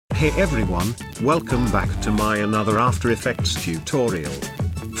Hey everyone, welcome back to my another After Effects tutorial.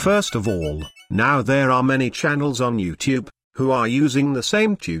 First of all, now there are many channels on YouTube who are using the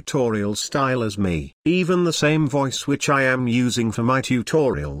same tutorial style as me, even the same voice which I am using for my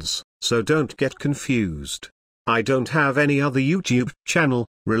tutorials, so don't get confused. I don't have any other YouTube channel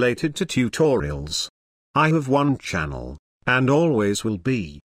related to tutorials. I have one channel, and always will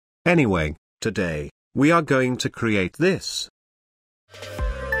be. Anyway, today, we are going to create this.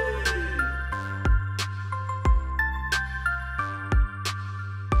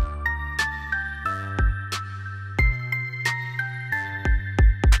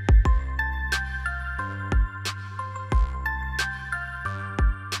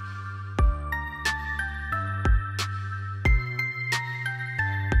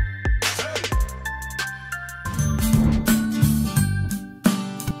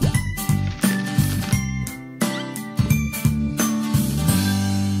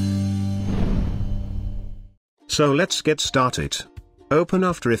 So let's get started. Open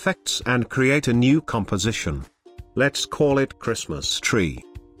After Effects and create a new composition. Let's call it Christmas Tree.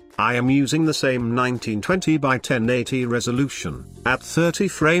 I am using the same 1920 by 1080 resolution, at 30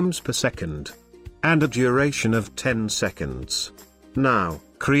 frames per second. And a duration of 10 seconds. Now,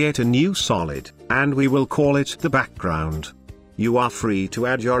 create a new solid, and we will call it the background. You are free to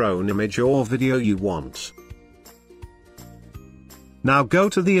add your own image or video you want. Now go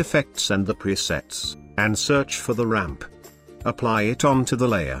to the effects and the presets, and search for the ramp. Apply it onto the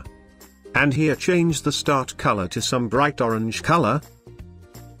layer. And here change the start color to some bright orange color.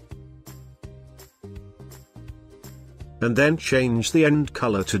 And then change the end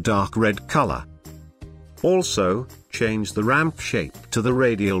color to dark red color. Also, change the ramp shape to the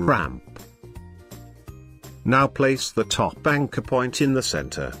radial ramp. Now place the top anchor point in the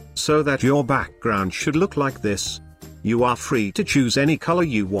center, so that your background should look like this. You are free to choose any color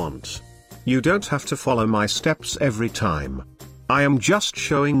you want. You don't have to follow my steps every time. I am just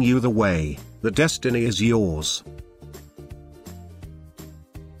showing you the way, the destiny is yours.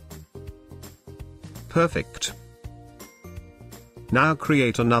 Perfect. Now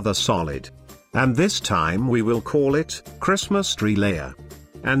create another solid. And this time we will call it Christmas Tree Layer.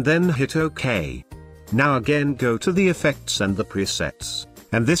 And then hit OK. Now again go to the effects and the presets,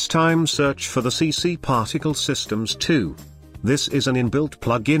 and this time search for the CC Particle Systems 2. This is an inbuilt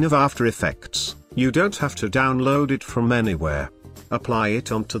plugin of After Effects, you don't have to download it from anywhere. Apply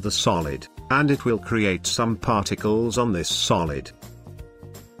it onto the solid, and it will create some particles on this solid.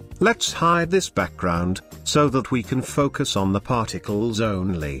 Let's hide this background, so that we can focus on the particles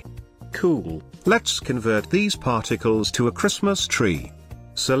only. Cool, let's convert these particles to a Christmas tree.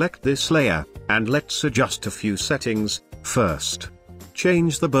 Select this layer, and let's adjust a few settings. First,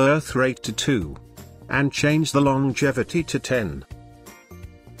 change the birth rate to 2. And change the longevity to 10.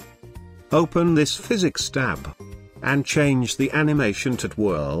 Open this physics tab. And change the animation to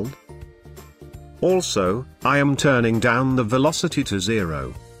world. Also, I am turning down the velocity to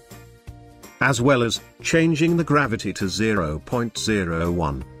 0. As well as, changing the gravity to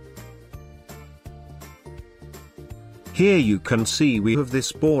 0.01. Here you can see we have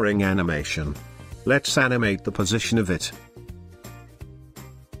this boring animation. Let's animate the position of it.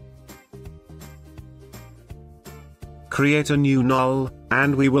 Create a new null,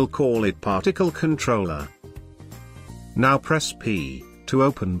 and we will call it Particle Controller. Now press P, to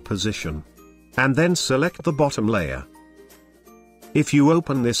open position. And then select the bottom layer. If you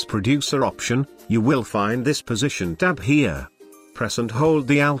open this producer option, you will find this position tab here. Press and hold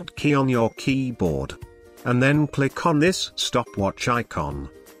the Alt key on your keyboard. And then click on this stopwatch icon.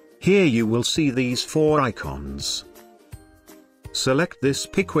 Here you will see these 4 icons. Select this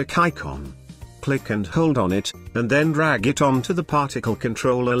Pickwick icon. Click and hold on it, and then drag it onto the particle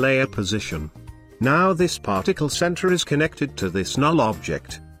controller layer position. Now this particle center is connected to this null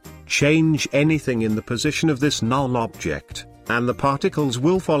object. Change anything in the position of this null object, and the particles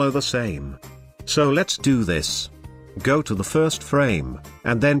will follow the same. So let's do this. Go to the first frame,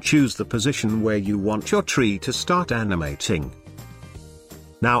 and then choose the position where you want your tree to start animating.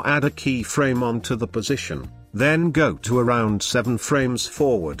 Now add a keyframe onto the position, then go to around 7 frames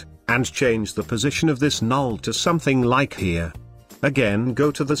forward. And change the position of this null to something like here. Again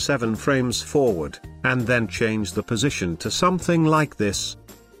go to the 7 frames forward, and then change the position to something like this.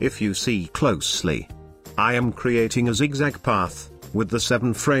 If you see closely, I am creating a zigzag path, with the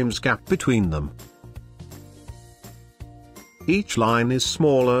 7 frames gap between them. Each line is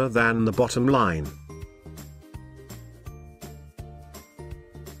smaller than the bottom line.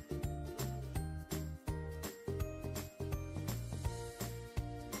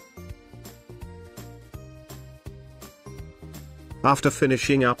 After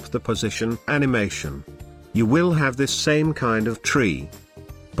finishing up the position animation, you will have this same kind of tree.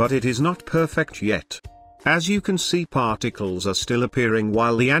 But it is not perfect yet. As you can see, particles are still appearing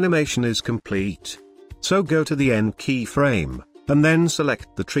while the animation is complete. So go to the end keyframe, and then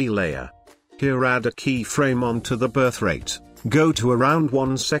select the tree layer. Here add a keyframe onto the birth rate, go to around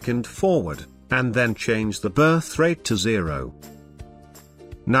 1 second forward, and then change the birth rate to 0.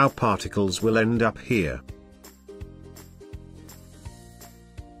 Now particles will end up here.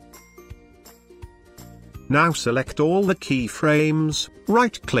 Now select all the keyframes,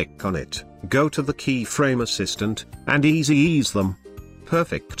 right-click on it, go to the keyframe assistant, and ease them.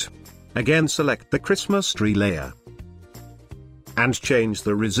 Perfect. Again select the Christmas tree layer. And change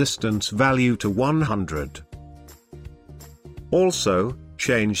the resistance value to 100. Also,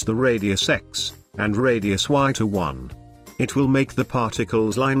 change the radius X, and radius Y to 1. It will make the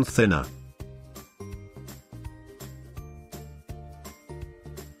particles line thinner.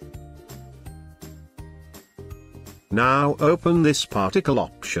 Now open this particle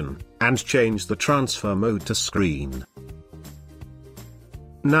option, and change the transfer mode to screen.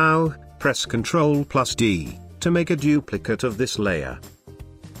 Now, press Ctrl+D, to make a duplicate of this layer.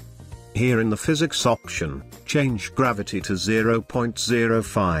 Here in the physics option, change gravity to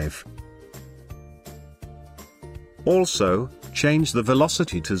 0.05. Also, change the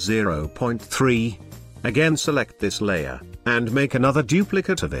velocity to 0.3. Again select this layer, and make another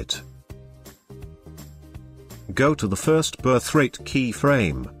duplicate of it. Go to the first birth rate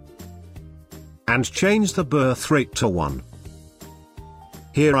keyframe, and change the birth rate to 1.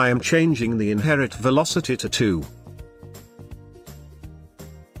 Here I am changing the inherent velocity to 2.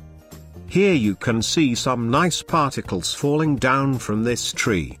 Here you can see some nice particles falling down from this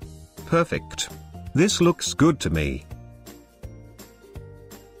tree. Perfect. This looks good to me.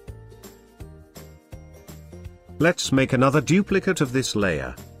 Let's make another duplicate of this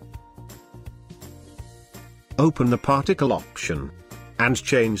layer. Open the particle option, and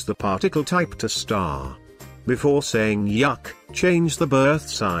change the particle type to star. Before saying yuck, change the birth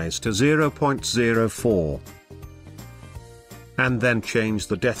size to 0.04. And then change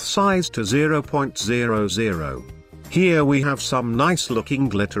the death size to 0.00. Here we have some nice looking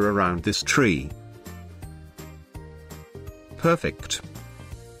glitter around this tree. Perfect.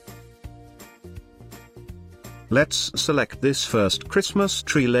 Let's select this first Christmas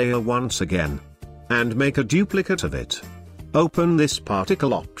tree layer once again, and make a duplicate of it. Open this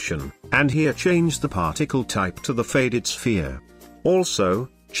particle option, and here change the particle type to the faded sphere. Also,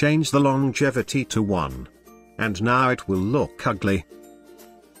 change the longevity to 1. And now it will look ugly.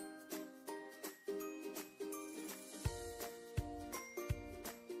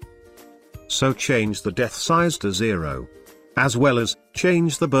 So change the death size to 0. As well as,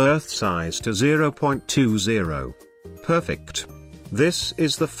 change the birth size to 0.20. Perfect. This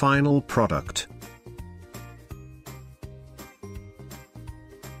is the final product.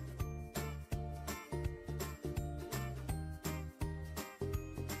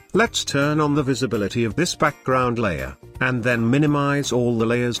 Let's turn on the visibility of this background layer, and then minimize all the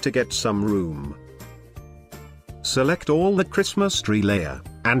layers to get some room. Select all the Christmas tree layer,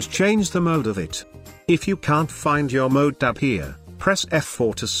 and change the mode of it. If you can't find your mode tab here, press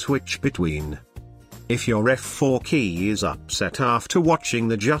F4 to switch between. If your F4 key is upset after watching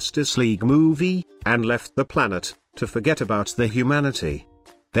the Justice League movie, and left the planet, to forget about the humanity,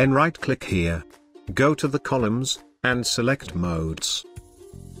 then right-click here, go to the columns, and select modes.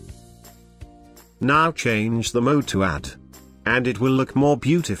 Now change the mode to add. And it will look more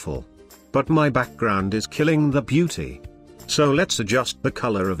beautiful. But my background is killing the beauty. So let's adjust the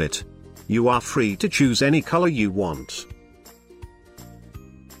color of it. You are free to choose any color you want.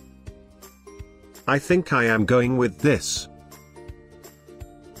 I think I am going with this.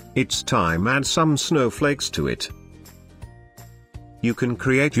 It's time to add some snowflakes to it. You can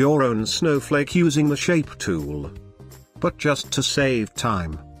create your own snowflake using the shape tool. But just to save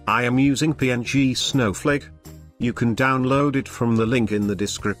time, I am using PNG snowflake. You can download it from the link in the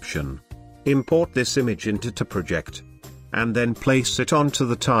description. Import this image into the project, and then place it onto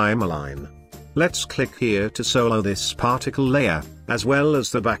the timeline. Let's click here to solo this particle layer, as well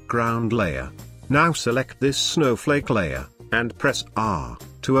as the background layer. Now select this snowflake layer, and press R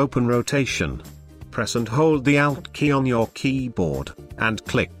to open rotation. Press and hold the Alt key on your keyboard, and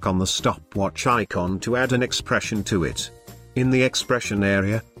click on the stopwatch icon to add an expression to it. In the expression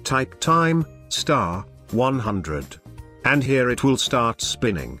area, type time, star, 100. And here it will start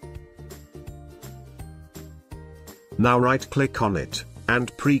spinning. Now right-click on it,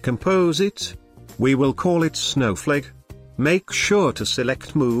 and pre-compose it. We will call it snowflake. Make sure to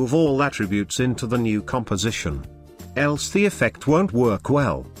select move all attributes into the new composition. else the effect won't work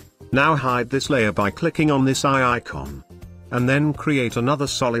well. Now hide this layer by clicking on this eye icon. And then create another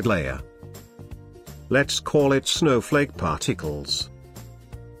solid layer. Let's call it snowflake particles.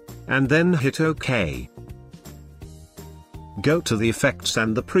 And then hit OK. Go to the effects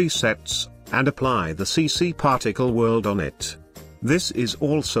and the presets, and apply the CC particle world on it. This is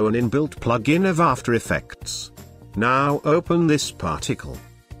also an inbuilt plugin of After Effects. Now open this particle.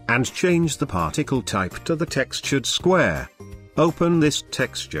 And change the particle type to the textured square. Open this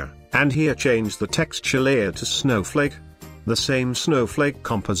texture, and here change the texture layer to snowflake. The same snowflake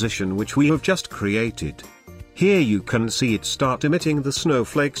composition which we have just created. Here you can see it start emitting the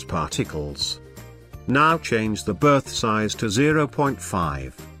snowflakes particles. Now change the birth size to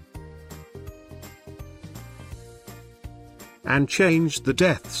 0.5. And change the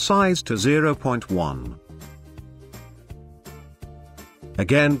death size to 0.1.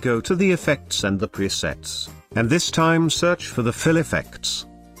 Again go to the effects and the presets, and this time search for the fill effects.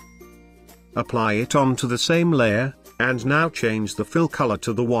 Apply it onto the same layer, and now change the fill color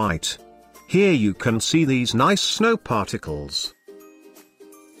to the white. Here you can see these nice snow particles.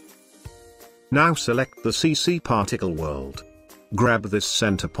 Now select the CC particle world. Grab this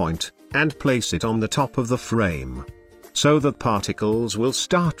center point, and place it on the top of the frame. So that particles will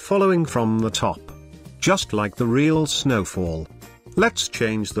start following from the top. Just like the real snowfall. Let's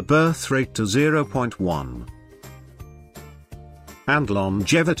change the birth rate to 0.1. And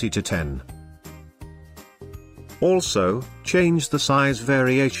longevity to 10. Also, change the size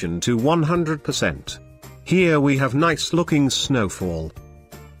variation to 100%. Here we have nice looking snowfall.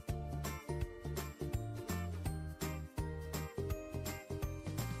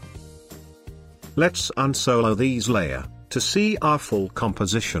 Let's unsolo these layer, to see our full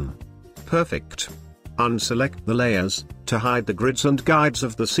composition. Perfect. Unselect the layers, to hide the grids and guides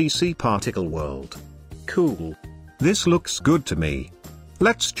of the CC particle world. Cool. This looks good to me.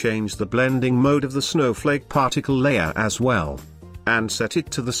 Let's change the blending mode of the snowflake particle layer as well. And set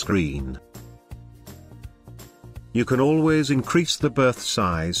it to the screen. You can always increase the birth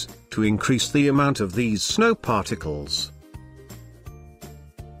size, to increase the amount of these snow particles.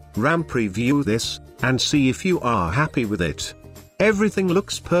 RAM preview this, and see if you are happy with it. Everything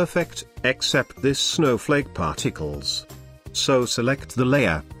looks perfect, except this snowflake particles. So select the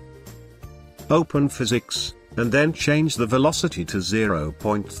layer. Open physics, and then change the velocity to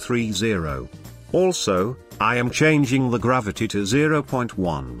 0.30. Also, I am changing the gravity to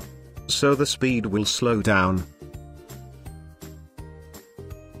 0.1. So the speed will slow down.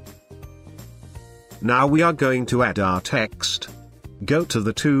 Now we are going to add our text. Go to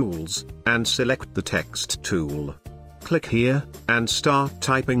the tools, and select the text tool. Click here, and start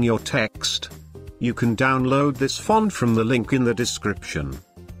typing your text. You can download this font from the link in the description.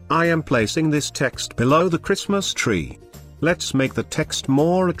 I am placing this text below the Christmas tree. Let's make the text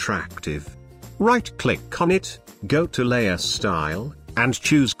more attractive. Right-click on it, go to Layer Style, and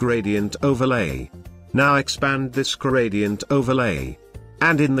choose Gradient Overlay. Now expand this gradient overlay.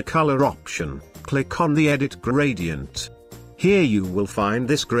 And in the color option, click on the Edit Gradient. Here you will find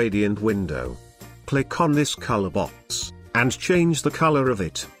this gradient window. Click on this color box, and change the color of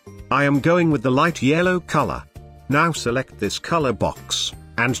it. I am going with the light yellow color. Now select this color box,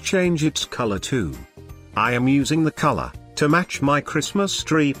 and change its color too. I am using the color, to match my Christmas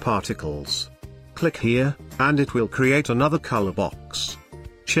tree particles. Click here, and it will create another color box.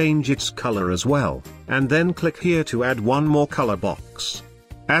 Change its color as well, and then click here to add one more color box.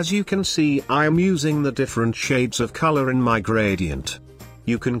 As you can see, I am using the different shades of color in my gradient.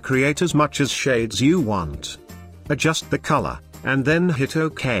 You can create as much as shades you want. Adjust the color, and then hit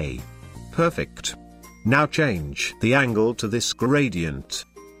OK. Perfect. Now change the angle to this gradient.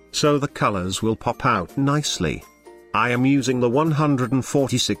 So the colors will pop out nicely. I am using the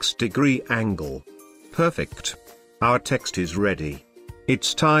 146-degree angle. Perfect. Our text is ready.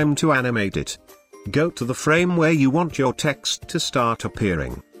 It's time to animate it. Go to the frame where you want your text to start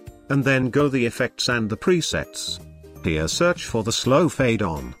appearing. And then go the effects and the presets. Here search for the slow fade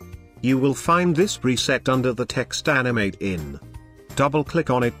on. You will find this preset under the text animate in. Double click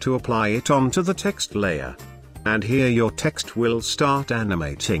on it to apply it onto the text layer. And here your text will start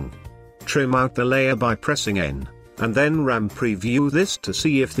animating. Trim out the layer by pressing N, and then RAM preview this to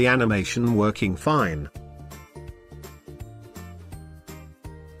see if the animation working fine.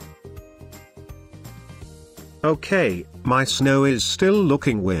 Okay, my snow is still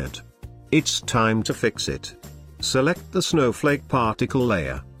looking weird. It's time to fix it. Select the snowflake particle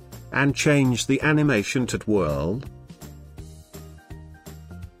layer. And change the animation to twirl.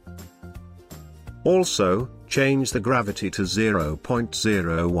 Also, change the gravity to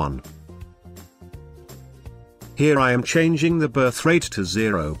 0.01. Here I am changing the birth rate to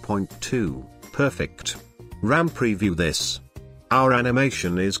 0.2, perfect. RAM preview this. Our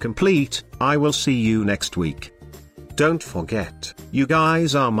animation is complete. I will see you next week. Don't forget, you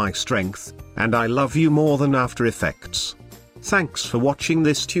guys are my strength, and I love you more than After Effects. Thanks for watching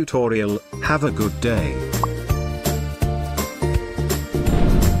this tutorial, have a good day.